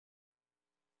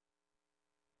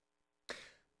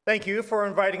Thank you for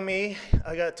inviting me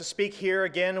to speak here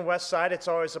again in Westside. It's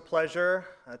always a pleasure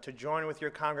to join with your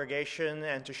congregation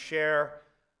and to share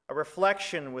a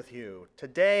reflection with you.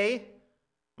 Today,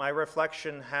 my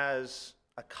reflection has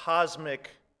a cosmic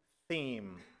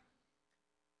theme.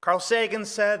 Carl Sagan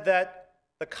said that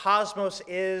the cosmos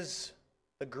is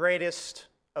the greatest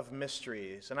of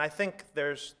mysteries, and I think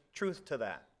there's truth to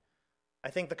that.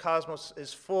 I think the cosmos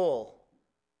is full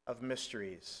of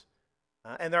mysteries.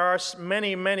 And there are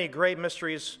many, many great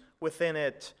mysteries within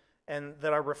it and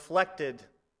that are reflected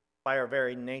by our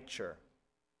very nature.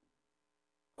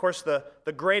 Of course, the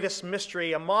greatest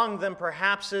mystery among them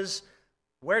perhaps is,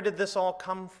 where did this all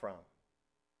come from?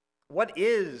 What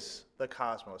is the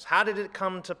cosmos? How did it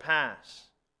come to pass?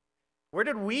 Where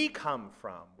did we come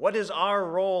from? What is our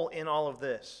role in all of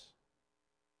this?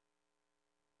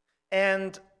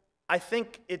 And I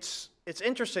think it's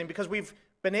interesting because we've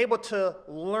been able to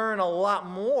learn a lot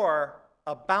more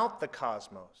about the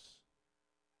cosmos.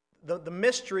 The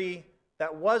mystery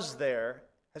that was there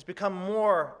has become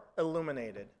more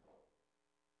illuminated.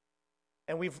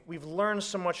 And we've learned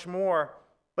so much more,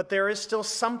 but there is still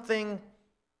something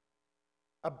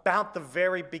about the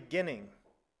very beginning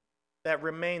that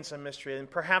remains a mystery, and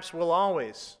perhaps will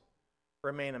always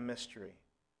remain a mystery.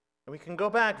 And we can go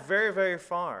back very, very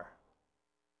far.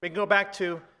 We can go back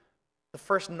to the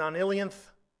first nonillionth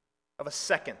of a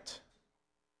second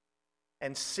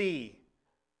and see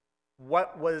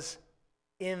what was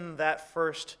in that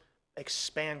first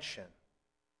expansion.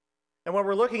 And what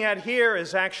we're looking at here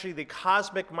is actually the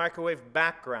cosmic microwave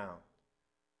background.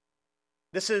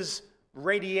 This is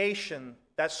radiation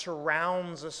that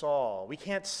surrounds us all. We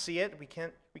can't see it. We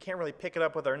can't really pick it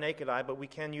up with our naked eye, but we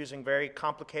can, using very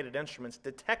complicated instruments,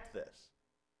 detect this.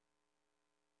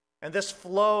 And this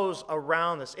flows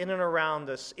around us, in and around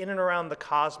us, in and around the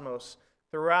cosmos.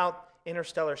 Throughout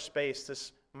interstellar space,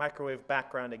 this microwave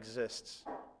background exists.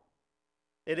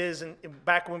 It is,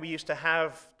 back when we used to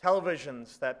have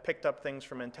televisions that picked up things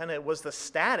from antenna, it was the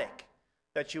static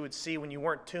that you would see when you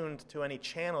weren't tuned to any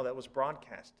channel that was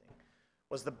broadcasting,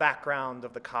 was the background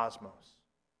of the cosmos.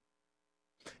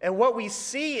 And what we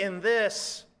see in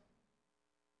this,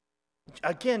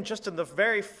 again, just in the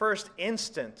very first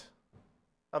instant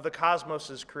of the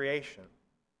cosmos' creation,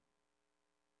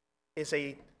 is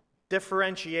a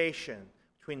differentiation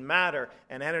between matter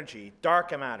and energy,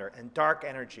 dark matter and dark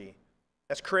energy,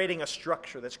 that's creating a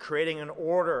structure, that's creating an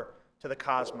order to the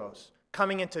cosmos,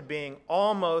 coming into being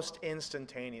almost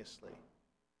instantaneously.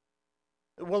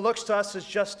 What looks to us as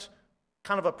just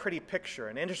kind of a pretty picture,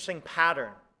 an interesting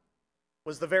pattern,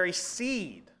 was the very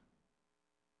seed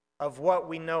of what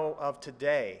we know of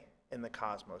today in the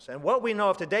cosmos. And what we know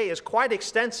of today is quite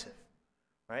extensive,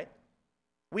 right?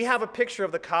 We have a picture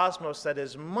of the cosmos that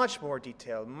is much more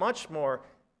detailed, much more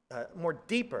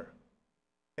deeper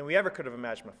than we ever could have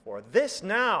imagined before. This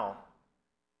now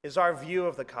is our view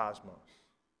of the cosmos.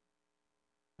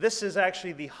 This is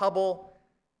actually the Hubble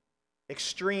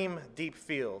Extreme Deep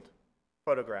Field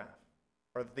photograph,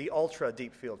 or the Ultra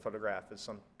Deep Field photograph, as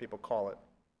some people call it.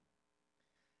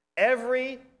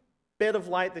 Every bit of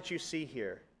light that you see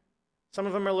here, some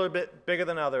of them are a little bit bigger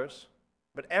than others,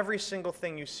 but every single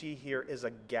thing you see here is a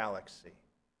galaxy,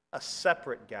 a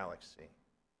separate galaxy,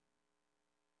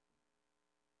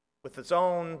 with its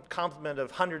own complement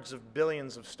of hundreds of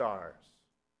billions of stars.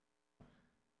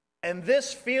 And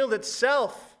this field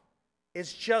itself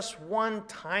is just one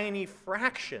tiny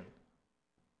fraction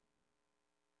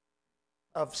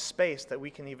of space that we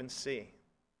can even see.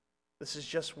 This is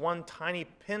just one tiny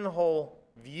pinhole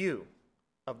view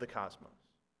of the cosmos.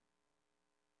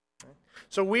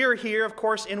 So we are here, of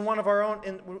course, in one of our own,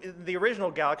 in the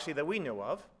original galaxy that we knew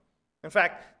of. In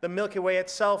fact, the Milky Way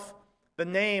itself, the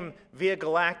name Via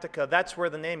Galactica, that's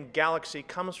where the name galaxy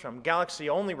comes from. Galaxy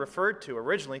only referred to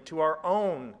originally to our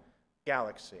own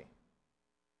galaxy.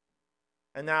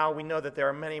 And now we know that there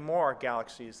are many more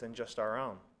galaxies than just our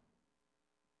own.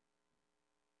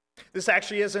 This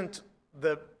actually isn't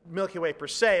the Milky Way per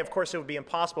se. Of course, it would be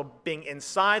impossible being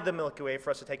inside the Milky Way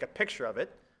for us to take a picture of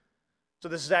it. So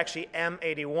this is actually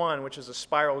M81, which is a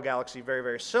spiral galaxy very,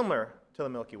 very similar to the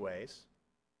Milky Ways.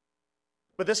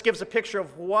 But this gives a picture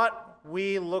of what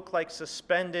we look like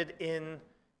suspended in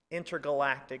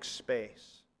intergalactic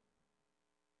space.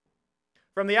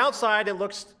 From the outside, it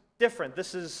looks different.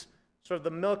 This is sort of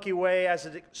the Milky Way as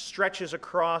it stretches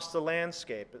across the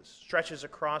landscape. It stretches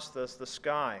across the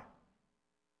sky.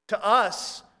 To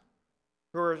us,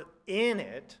 who are in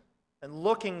it and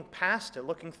looking past it,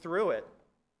 looking through it,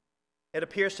 it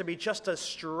appears to be just a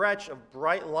stretch of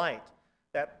bright light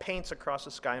that paints across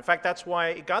the sky. In fact, that's why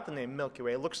it got the name Milky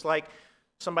Way. It looks like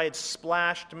Somebody had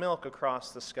splashed milk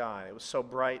across the sky. It was so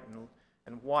bright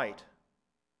and white.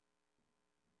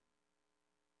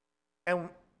 And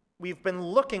we've been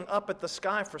looking up at the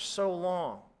sky for so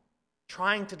long,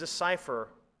 trying to decipher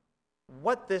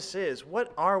what this is.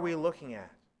 What are we looking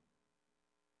at?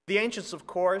 The ancients, of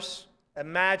course,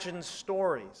 imagined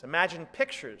stories, imagined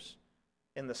pictures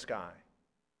in the sky.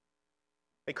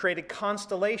 They created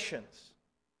constellations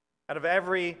out of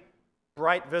every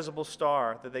bright visible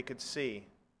star that they could see.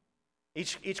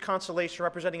 Each constellation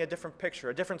representing a different picture,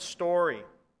 a different story.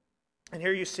 And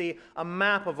here you see a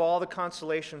map of all the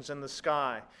constellations in the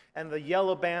sky. And the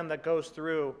yellow band that goes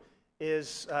through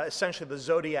is essentially the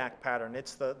zodiac pattern.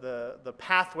 It's the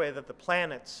pathway that the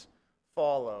planets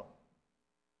follow.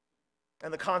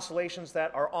 And the constellations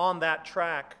that are on that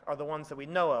track are the ones that we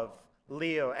know of: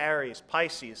 Leo, Aries,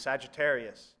 Pisces,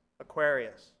 Sagittarius,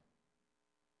 Aquarius.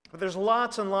 But there's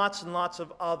lots and lots and lots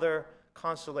of other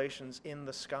constellations in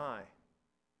the sky.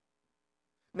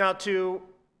 Now, to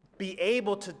be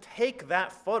able to take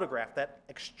that photograph, that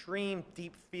extreme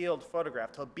deep field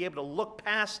photograph, to be able to look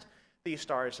past these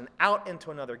stars and out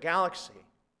into another galaxy,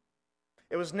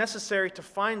 it was necessary to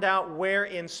find out where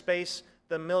in space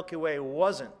the Milky Way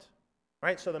wasn't.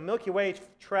 Right? So the Milky Way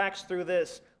tracks through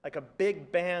this like a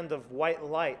big band of white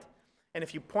light. And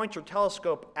if you point your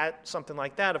telescope at something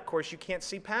like that, of course, you can't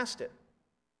see past it.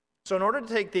 So in order to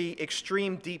take the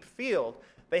extreme deep field,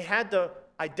 they had to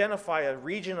identify a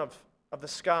region of the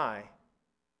sky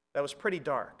that was pretty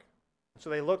dark. So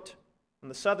they looked in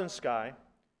the southern sky,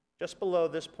 just below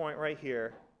this point right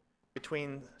here,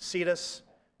 between Cetus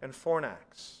and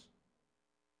Fornax.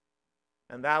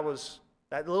 And that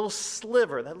little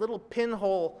sliver, that little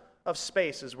pinhole of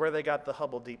space is where they got the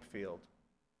Hubble Deep Field.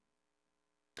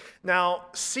 Now,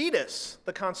 Cetus,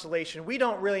 the constellation, we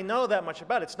don't really know that much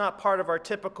about. It's not part of our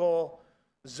typical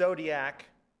zodiac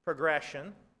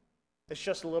progression. It's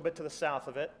just a little bit to the south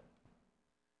of it.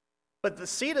 But the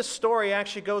Cetus story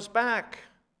actually goes back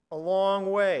a long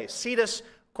way. Cetus,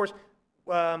 of course,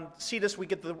 Cetus, we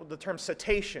get the term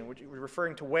cetacean, which is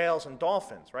referring to whales and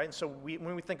dolphins, right? And so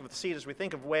when we think of Cetus, we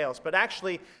think of whales. But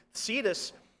actually,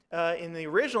 Cetus, in the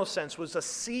original sense, was a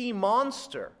sea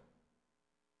monster.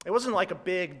 It wasn't like a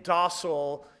big,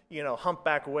 docile,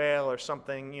 humpback whale or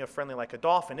something, friendly like a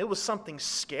dolphin. It was something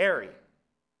scary.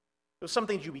 It was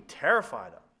something you'd be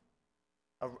terrified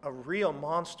of, a real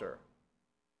monster.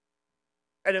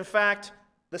 And in fact,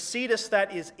 the Cetus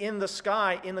that is in the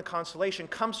sky, in the constellation,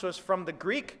 comes to us from the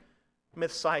Greek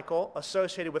myth cycle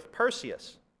associated with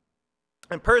Perseus.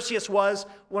 And Perseus was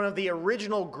one of the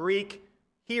original Greek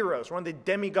heroes, one of the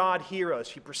demigod heroes.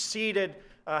 He preceded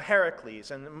Heracles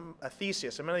and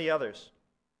Theseus and many others.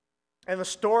 And the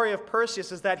story of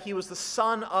Perseus is that he was the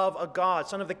son of a god,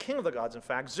 son of the king of the gods, in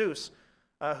fact, Zeus,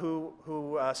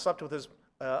 who slept with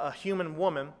a human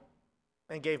woman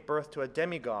and gave birth to a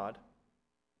demigod.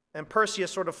 And Perseus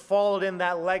sort of followed in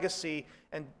that legacy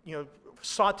and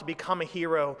sought to become a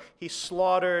hero. He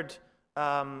slaughtered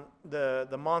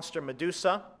the monster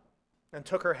Medusa and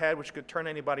took her head, which could turn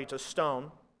anybody to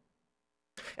stone.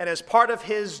 And as part of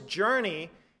his journey,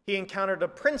 he encountered a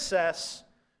princess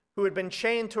who had been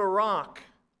chained to a rock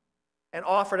and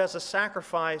offered as a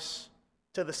sacrifice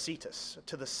to the Cetus,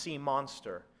 to the sea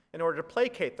monster, in order to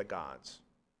placate the gods.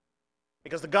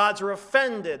 Because the gods were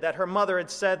offended that her mother had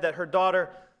said that her daughter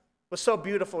was so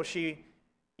beautiful she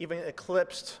even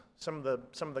eclipsed some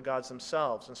of the gods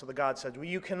themselves. And so the gods said, well,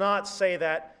 you cannot say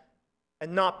that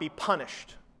and not be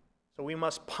punished. So we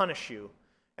must punish you.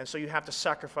 And so you have to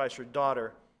sacrifice your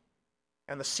daughter.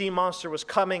 And the sea monster was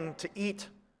coming to eat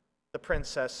the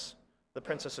princess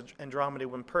Andromeda,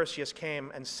 when Perseus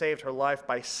came and saved her life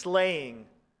by slaying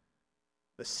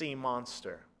the sea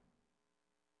monster.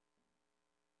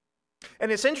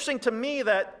 And it's interesting to me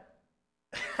that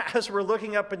as we're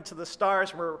looking up into the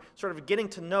stars, we're sort of getting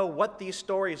to know what these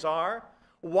stories are,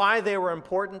 why they were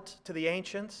important to the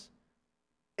ancients.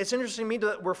 It's interesting to me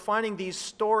that we're finding these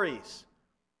stories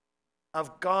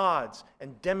of gods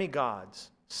and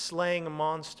demigods slaying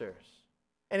monsters.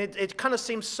 And it kind of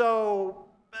seems so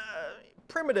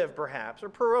primitive, perhaps, or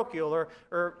parochial, or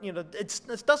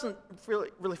it doesn't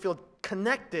really feel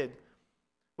connected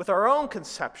with our own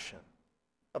conception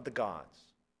of the gods.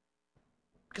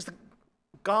 Because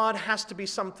God has to be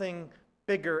something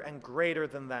bigger and greater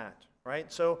than that, right?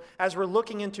 So as we're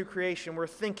looking into creation, we're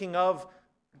thinking of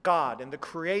God and the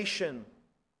creation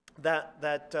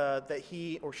that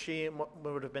he or she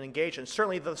would have been engaged in.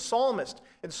 Certainly the psalmist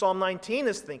in Psalm 19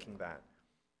 is thinking that,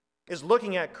 is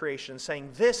looking at creation and saying,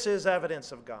 this is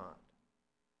evidence of God.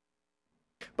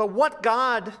 But what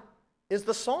God is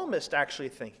the psalmist actually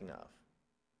thinking of?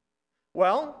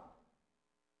 Well,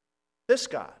 this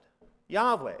God,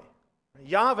 Yahweh.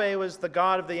 Yahweh was the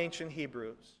God of the ancient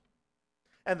Hebrews.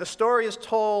 And the story is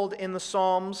told in the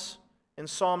Psalms, in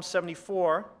Psalm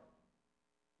 74,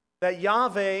 that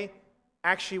Yahweh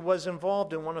actually was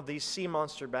involved in one of these sea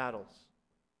monster battles.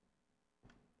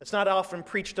 It's not often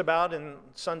preached about in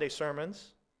Sunday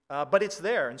sermons, but it's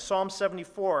there. In Psalm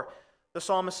 74, the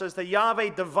psalmist says that Yahweh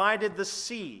divided the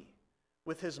sea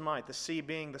with his might, the sea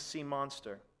being the sea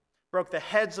monster, broke the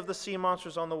heads of the sea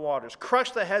monsters on the waters,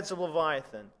 crushed the heads of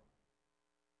Leviathan,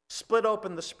 split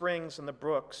open the springs and the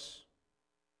brooks,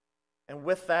 and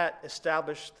with that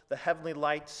established the heavenly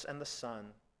lights and the sun,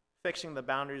 fixing the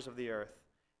boundaries of the earth,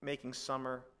 making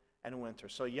summer and winter.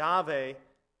 So Yahweh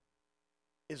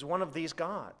is one of these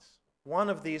gods, one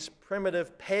of these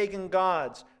primitive pagan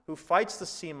gods who fights the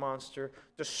sea monster,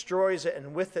 destroys it,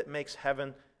 and with it makes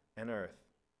heaven and earth.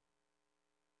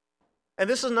 And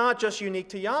this is not just unique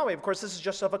to Yahweh. Of course, this is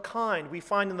just of a kind. We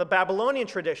find in the Babylonian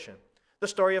tradition the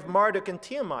story of Marduk and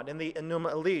Tiamat in the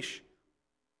Enuma Elish,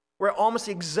 where almost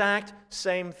the exact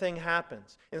same thing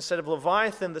happens. Instead of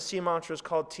Leviathan, the sea monster is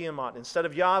called Tiamat. Instead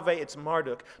of Yahweh, it's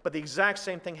Marduk. But the exact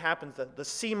same thing happens. The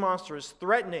sea monster is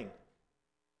threatening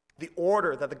the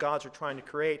order that the gods are trying to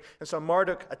create. And so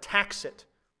Marduk attacks it.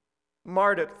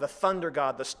 Marduk, the thunder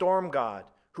god, the storm god,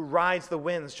 who rides the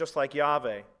winds just like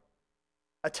Yahweh,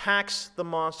 attacks the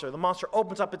monster. The monster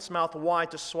opens up its mouth wide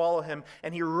to swallow him,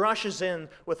 and he rushes in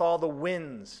with all the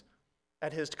winds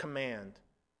at his command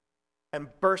and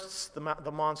bursts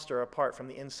the monster apart from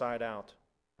the inside out.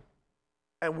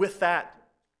 And with that,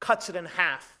 cuts it in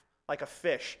half like a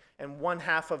fish, and one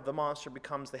half of the monster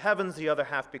becomes the heavens, the other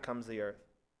half becomes the earth.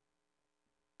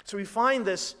 So we find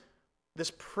this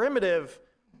primitive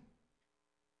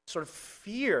sort of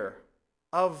fear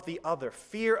of the other,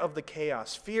 fear of the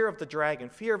chaos, fear of the dragon,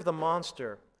 fear of the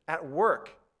monster at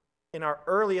work in our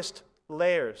earliest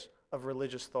layers of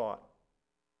religious thought.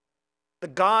 The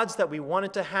gods that we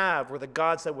wanted to have were the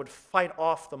gods that would fight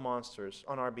off the monsters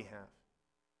on our behalf.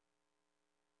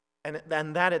 And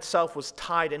that itself was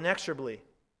tied inexorably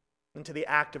into the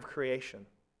act of creation.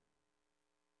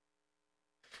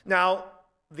 Now,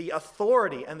 the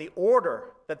authority and the order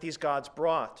that these gods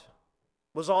brought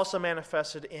was also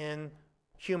manifested in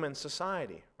human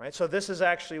society, right? So this is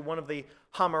actually one of the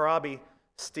Hammurabi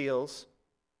steles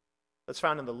that's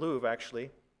found in the Louvre, actually.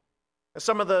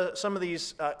 Some of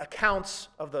these accounts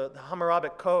of the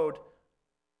Hammurabic code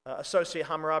associate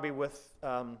Hammurabi with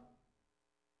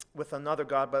another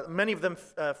god, but many of them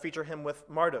feature him with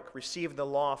Marduk, received the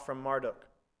law from Marduk,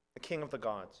 the king of the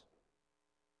gods.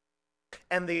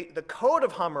 And the code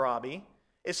of Hammurabi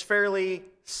is fairly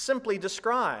simply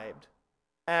described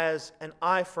as an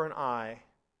eye for an eye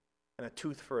and a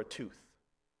tooth for a tooth.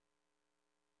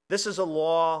 This is a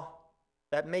law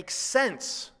that makes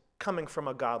sense coming from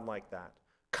a god like that,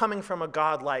 coming from a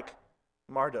god like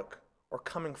Marduk, or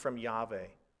coming from Yahweh.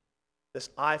 This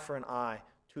eye for an eye,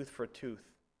 tooth for a tooth.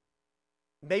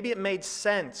 Maybe it made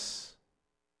sense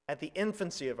at the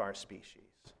infancy of our species,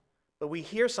 but we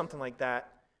hear something like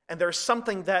that, and there's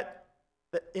something that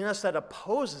in us that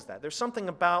opposes that. There's something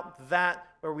about that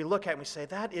where we look at it and we say,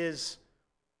 that's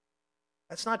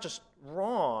not just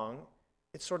wrong,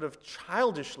 it's sort of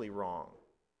childishly wrong.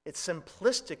 It's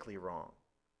simplistically wrong.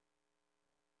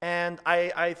 And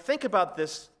I think about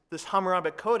this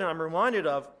Hammurabic code, and I'm reminded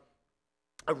of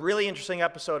a really interesting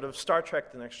episode of Star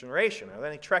Trek: The Next Generation. Are there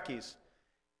any Trekkies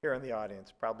here in the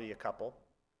audience? Probably a couple.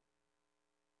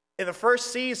 In the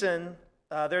first season,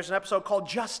 there's an episode called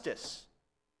Justice,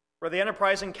 where the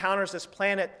Enterprise encounters this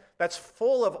planet that's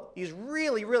full of these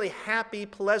really, really happy,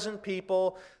 pleasant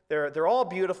people. They're all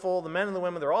beautiful. The men and the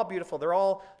women, they're all beautiful. They're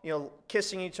all,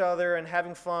 kissing each other and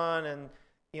having fun, and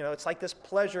it's like this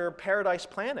pleasure paradise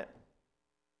planet.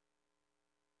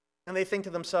 And they think to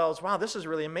themselves, wow, this is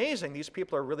really amazing. These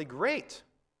people are really great.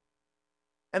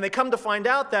 And they come to find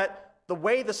out that the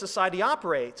way the society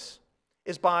operates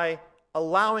is by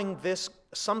allowing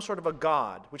some sort of a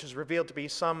god, which is revealed to be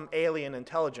some alien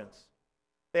intelligence.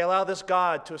 They allow this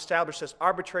god to establish this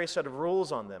arbitrary set of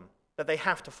rules on them that they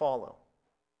have to follow.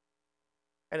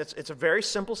 And it's a very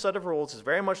simple set of rules. It's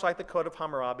very much like the Code of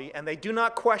Hammurabi, and they do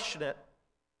not question it.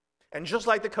 And just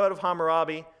like the Code of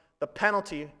Hammurabi, the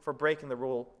penalty for breaking the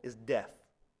rule is death.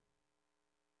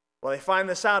 Well, they find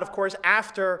this out, of course,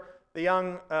 after the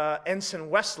young Ensign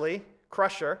Wesley,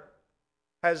 Crusher,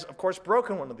 has, of course,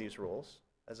 broken one of these rules,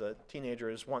 as a teenager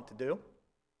is wont to do.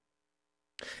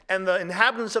 And the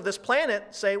inhabitants of this planet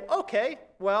say, okay,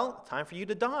 well, time for you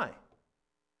to die.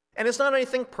 And it's not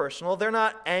anything personal. They're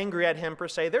not angry at him per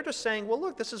se. They're just saying, well,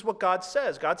 look, this is what God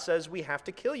says. God says we have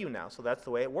to kill you now, so that's the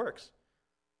way it works.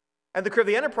 And the crew of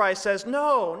the Enterprise says,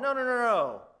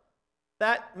 no.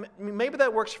 Maybe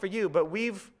that works for you, but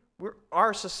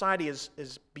our society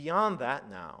is beyond that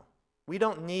now. We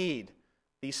don't need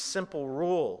these simple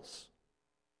rules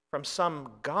from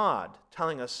some God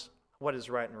telling us what is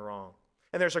right and wrong.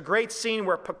 And there's a great scene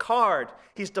where Picard,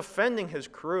 he's defending his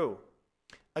crew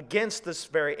against this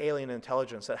very alien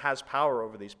intelligence that has power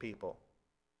over these people.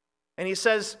 And he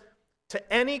says,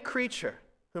 to any creature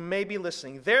who may be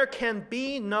listening, there can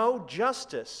be no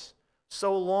justice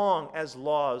so long as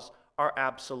laws are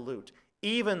absolute.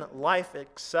 Even life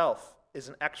itself is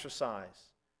an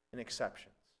exercise in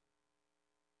exceptions.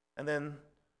 And then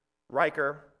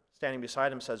Riker, standing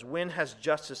beside him, says, when has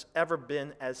justice ever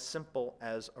been as simple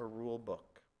as a rule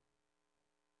book?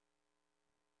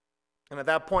 And at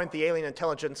that point, the alien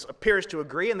intelligence appears to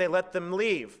agree, and they let them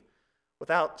leave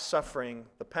without suffering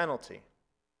the penalty.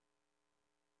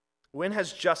 When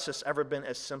has justice ever been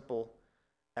as simple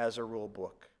as a rule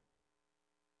book?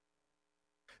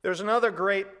 There's another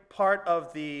great part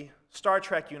of the Star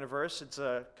Trek universe. It's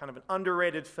a kind of an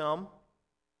underrated film.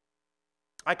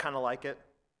 I kind of like it.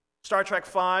 Star Trek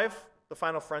V, The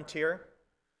Final Frontier.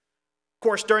 Of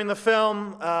course, during the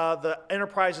film, the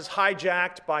Enterprise is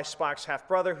hijacked by Spock's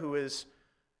half-brother, who is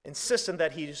insistent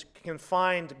that he can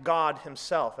find God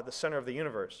himself at the center of the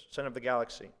universe, center of the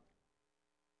galaxy.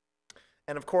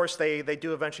 And of course, they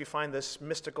do eventually find this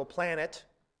mystical planet,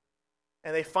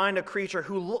 and they find a creature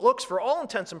who looks, for all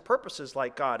intents and purposes,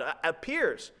 like God,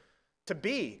 appears to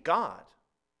be God.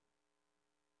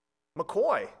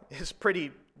 McCoy is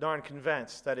pretty darn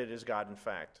convinced that it is God, in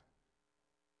fact.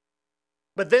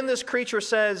 But then this creature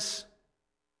says,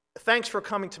 thanks for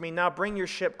coming to me. Now bring your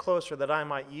ship closer that I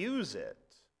might use it.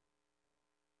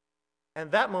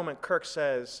 And that moment, Kirk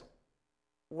says,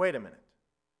 wait a minute.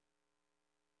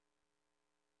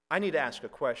 I need to ask a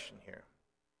question here.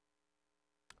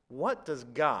 What does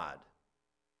God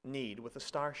need with a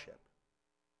starship?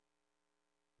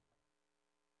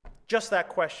 Just that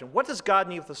question. What does God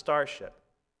need with a starship?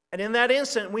 And in that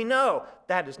instant, we know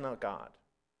that is not God.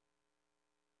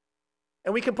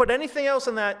 And we can put anything else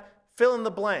in that, fill in the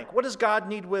blank. What does God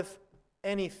need with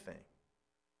anything?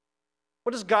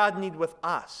 What does God need with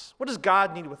us? What does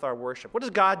God need with our worship? What does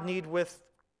God need with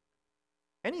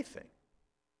anything?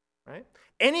 Right?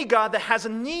 Any God that has a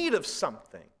need of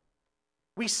something,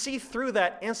 we see through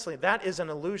that instantly. That is an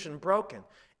illusion broken.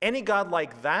 Any God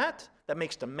like that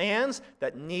makes demands,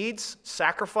 that needs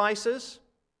sacrifices,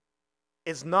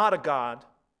 is not a God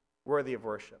worthy of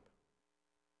worship.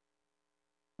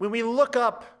 When we look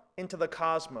up into the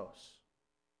cosmos,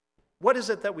 what is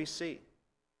it that we see?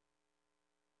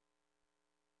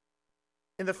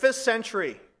 In the 5th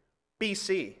century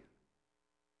BC,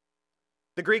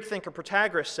 the Greek thinker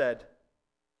Protagoras said,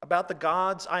 about the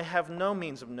gods I have no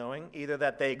means of knowing, either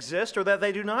that they exist or that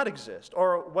they do not exist,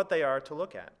 or what they are to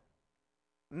look at.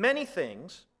 Many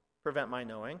things prevent my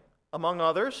knowing, among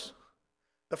others,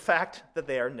 the fact that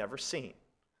they are never seen.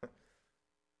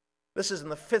 This is in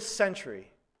the 5th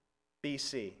century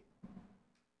BC.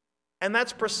 And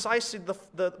that's precisely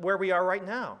where we are right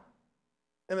now.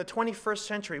 In the 21st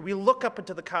century, we look up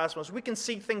into the cosmos. We can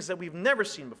see things that we've never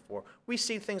seen before. We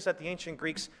see things that the ancient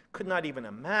Greeks could not even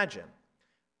imagine.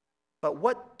 But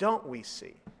what don't we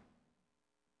see?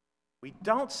 We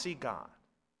don't see God.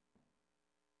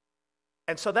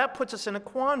 And so that puts us in a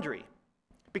quandary,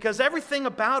 because everything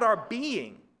about our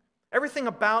being, everything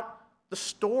about the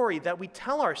story that we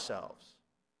tell ourselves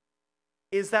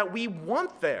is that we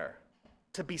want there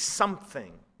to be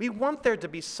something. We want there to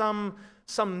be some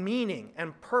meaning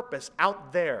and purpose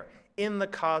out there in the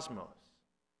cosmos.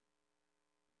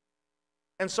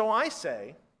 And so I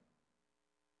say,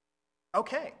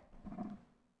 okay,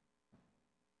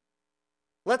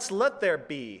 let there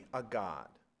be a God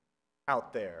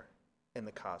out there in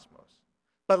the cosmos.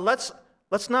 But let's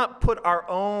not put our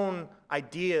own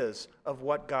ideas of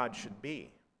what God should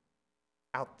be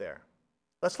out there.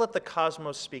 Let's let the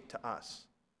cosmos speak to us.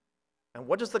 And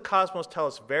what does the cosmos tell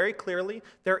us very clearly?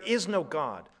 There is no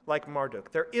God like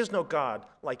Marduk. There is no God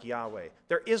like Yahweh.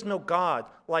 There is no God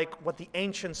like what the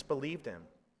ancients believed in.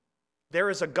 There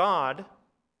is a God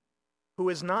who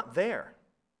is not there.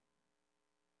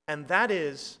 And that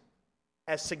is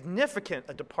as significant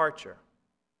a departure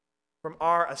from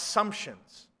our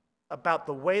assumptions about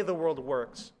the way the world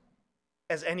works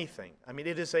as anything. I mean,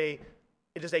 it is a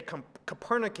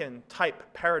Copernican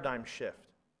type paradigm shift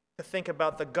to think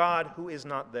about the God who is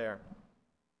not there.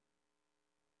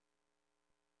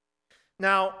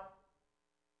 Now,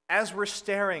 as we're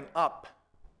staring up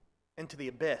into the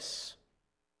abyss,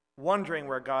 wondering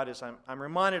where God is, I'm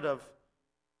reminded of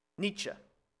Nietzsche,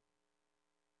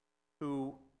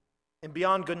 who in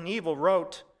Beyond Good and Evil,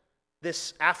 wrote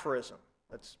this aphorism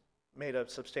that's made a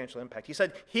substantial impact. He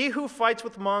said, "He who fights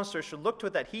with monsters should look to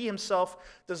it that he himself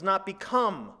does not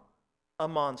become a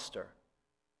monster.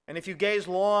 And if you gaze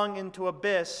long into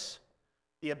abyss,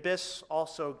 the abyss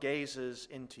also gazes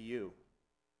into you."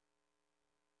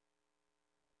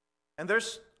 And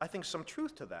there's, I think, some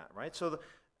truth to that, right? So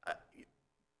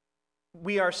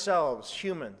we ourselves,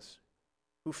 humans,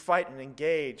 who fight and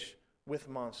engage with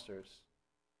monsters,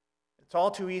 it's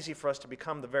all too easy for us to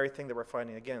become the very thing that we're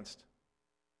fighting against.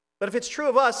 But if it's true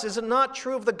of us, is it not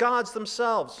true of the gods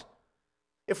themselves?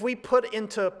 If we put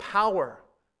into power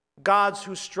gods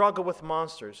who struggle with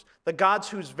monsters, the gods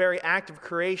whose very act of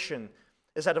creation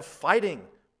is that of fighting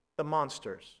the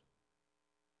monsters,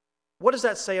 what does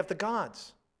that say of the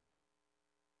gods?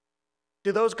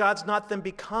 Do those gods not then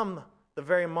become the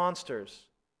very monsters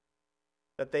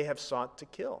that they have sought to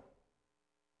kill?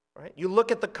 Right? You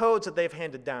look at the codes that they've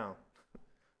handed down.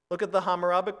 Look at the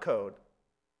Hammurabi Code.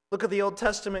 Look at the Old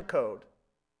Testament code.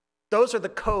 Those are the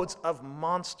codes of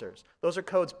monsters. Those are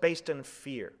codes based in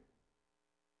fear.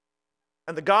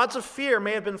 And the gods of fear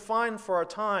may have been fine for our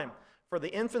time, for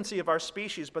the infancy of our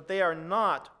species, but they are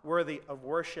not worthy of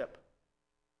worship.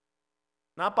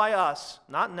 Not by us,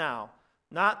 not now,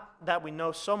 not that we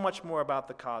know so much more about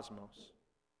the cosmos.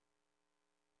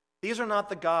 These are not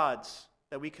the gods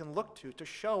that we can look to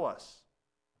show us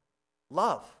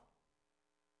love.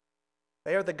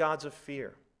 They are the gods of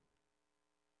fear.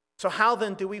 So how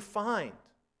then do we find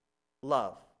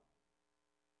love?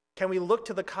 Can we look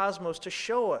to the cosmos to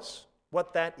show us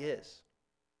what that is?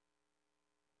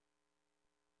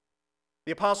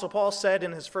 The Apostle Paul said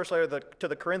in his first letter to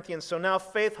the Corinthians, "So now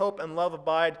faith, hope, and love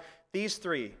abide, these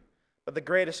three, but the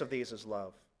greatest of these is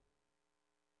love."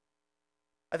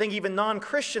 I think even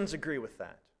non-Christians agree with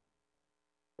that.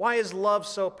 Why is love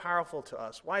so powerful to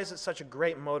us? Why is it such a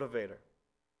great motivator?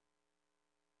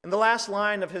 In the last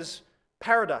line of his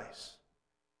Paradise,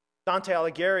 Dante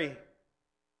Alighieri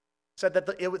said that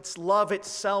it's love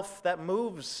itself that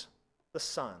moves the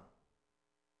sun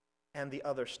and the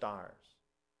other stars.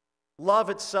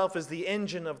 Love itself is the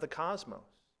engine of the cosmos.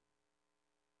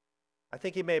 I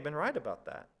think he may have been right about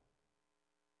that.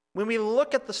 When we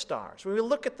look at the stars, when we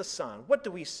look at the sun, what do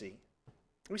we see?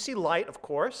 We see light, of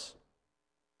course,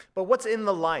 but what's in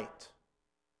the light?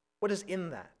 What is in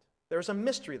that? There's a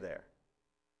mystery there.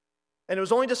 And it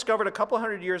was only discovered a couple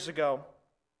hundred years ago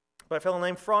by a fellow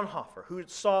named Fraunhofer, who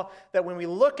saw that when we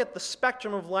look at the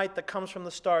spectrum of light that comes from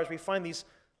the stars, we find these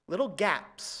little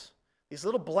gaps, these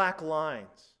little black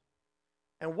lines.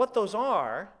 And what those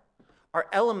are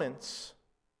elements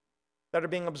that are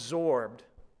being absorbed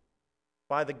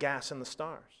by the gas in the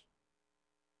stars,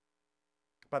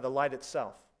 by the light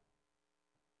itself.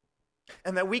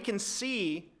 And that we can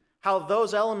see how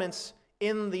those elements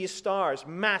in these stars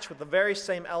match with the very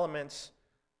same elements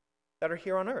that are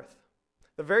here on earth.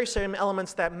 The very same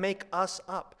elements that make us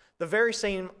up. The very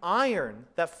same iron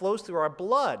that flows through our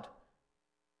blood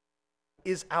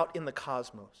is out in the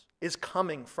cosmos, is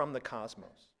coming from the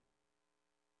cosmos.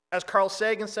 As Carl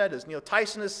Sagan said, as Neil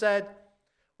Tyson has said,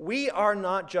 we are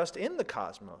not just in the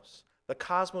cosmos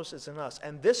is in us.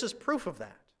 And this is proof of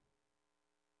that.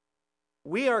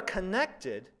 We are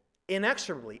connected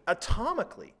inexorably,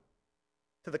 atomically,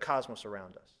 to the cosmos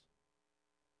around us.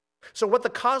 So what the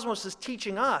cosmos is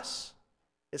teaching us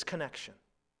is connection.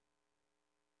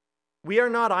 We are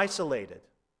not isolated.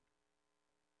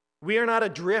 We are not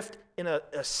adrift in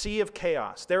a sea of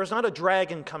chaos. There is not a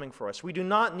dragon coming for us. We do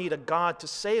not need a God to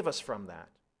save us from that.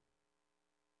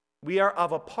 We are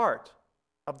of a part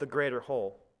of the greater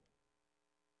whole.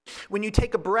 When you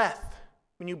take a breath,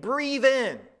 when you breathe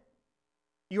in,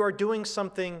 you are doing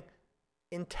something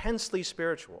intensely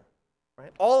spiritual.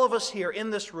 Right? All of us here in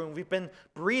this room, we've been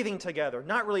breathing together,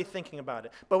 not really thinking about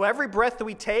it. But every breath that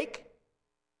we take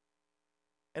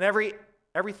and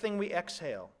everything we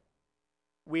exhale,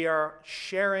 we are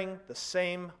sharing the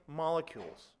same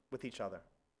molecules with each other.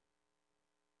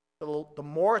 The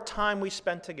more time we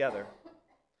spend together,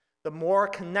 the more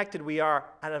connected we are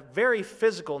in a very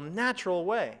physical, natural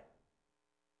way.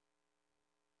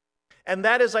 And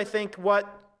that is, I think, what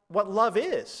love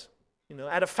is,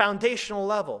 at a foundational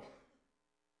level.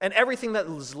 And everything that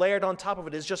is layered on top of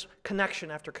it is just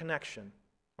connection after connection,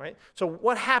 right? So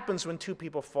what happens when two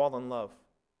people fall in love?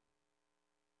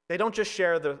 They don't just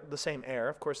share the same air.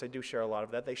 Of course, they do share a lot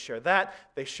of that. They share that.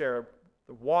 They share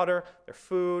the water, their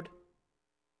food,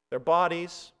 their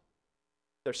bodies,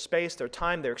 their space, their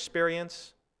time, their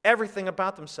experience. Everything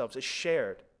about themselves is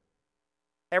shared.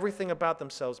 Everything about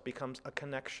themselves becomes a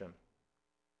connection.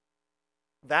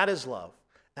 That is love,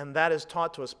 and that is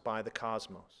taught to us by the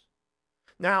cosmos.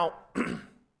 Now,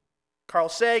 Carl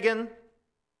Sagan,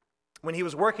 when he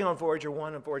was working on Voyager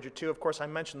 1 and Voyager 2, of course, I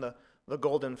mentioned the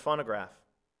golden phonograph.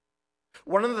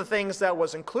 One of the things that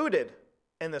was included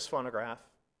in this phonograph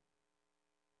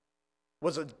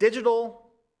was a digital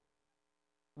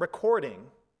recording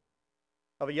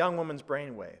of a young woman's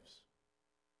brain waves.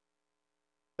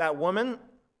 That woman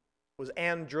was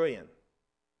Anne Druyan.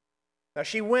 Now,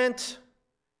 she went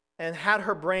and had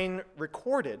her brain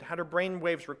recorded, had her brain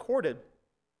waves recorded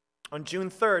on June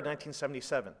 3rd,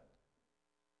 1977.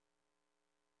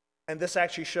 And this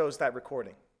actually shows that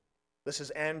recording. This is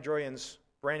Anne Druyan's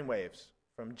brain waves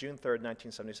from June 3rd,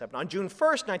 1977. On June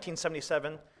 1st,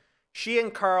 1977, she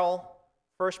and Carl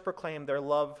first proclaimed their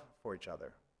love for each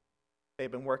other.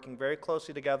 They'd been working very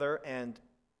closely together, and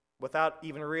without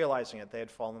even realizing it, they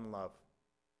had fallen in love.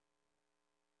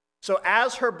 So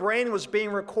as her brain was being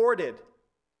recorded,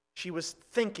 she was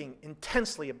thinking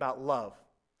intensely about love,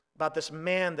 about this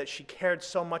man that she cared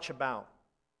so much about.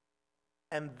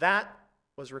 And that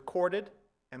was recorded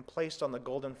and placed on the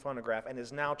golden phonograph and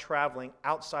is now traveling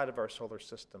outside of our solar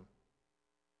system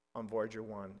on Voyager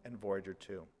 1 and Voyager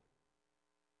 2.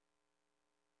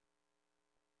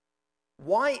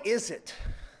 Why is it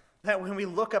that when we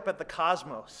look up at the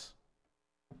cosmos,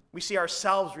 we see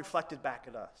ourselves reflected back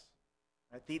at us?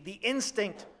 Right? The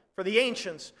instinct for the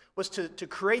ancients was to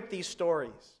create these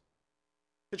stories,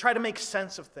 to try to make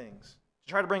sense of things,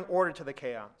 to try to bring order to the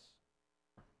chaos.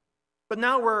 But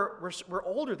now we're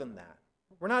older than that.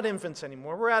 We're not infants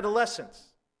anymore. We're adolescents.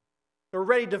 We're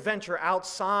ready to venture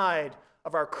outside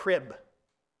of our crib,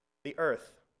 the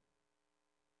earth.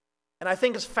 And I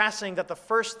think it's fascinating that the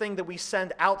first thing that we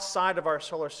send outside of our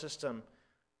solar system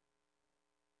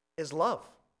is love.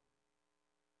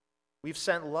 We've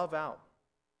sent love out.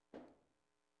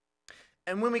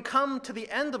 And when we come to the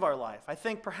end of our life, I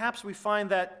think perhaps we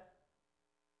find that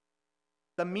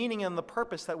the meaning and the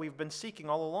purpose that we've been seeking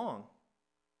all along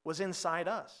was inside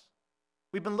us.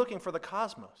 We've been looking for the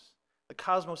cosmos. The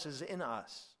cosmos is in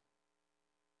us.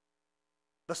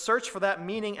 The search for that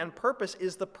meaning and purpose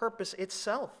is the purpose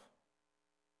itself.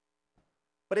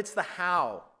 But it's the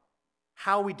how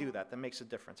we do that makes a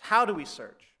difference. How do we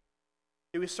search?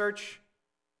 Do we search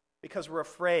because we're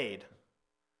afraid?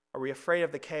 Are we afraid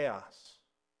of the chaos?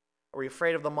 Are we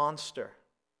afraid of the monster?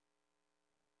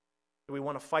 Do we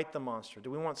want to fight the monster?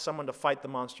 Do we want someone to fight the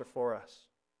monster for us?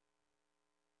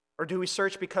 Or do we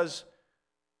search because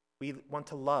we want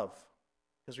to love,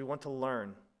 because we want to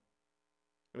learn,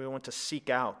 we want to seek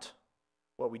out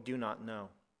what we do not know?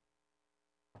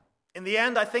 In the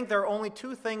end, I think there are only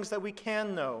two things that we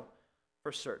can know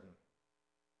for certain.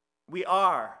 We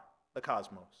are the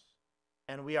cosmos,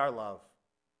 and we are love.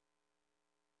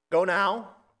 Go now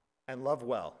and love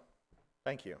well.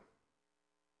 Thank you.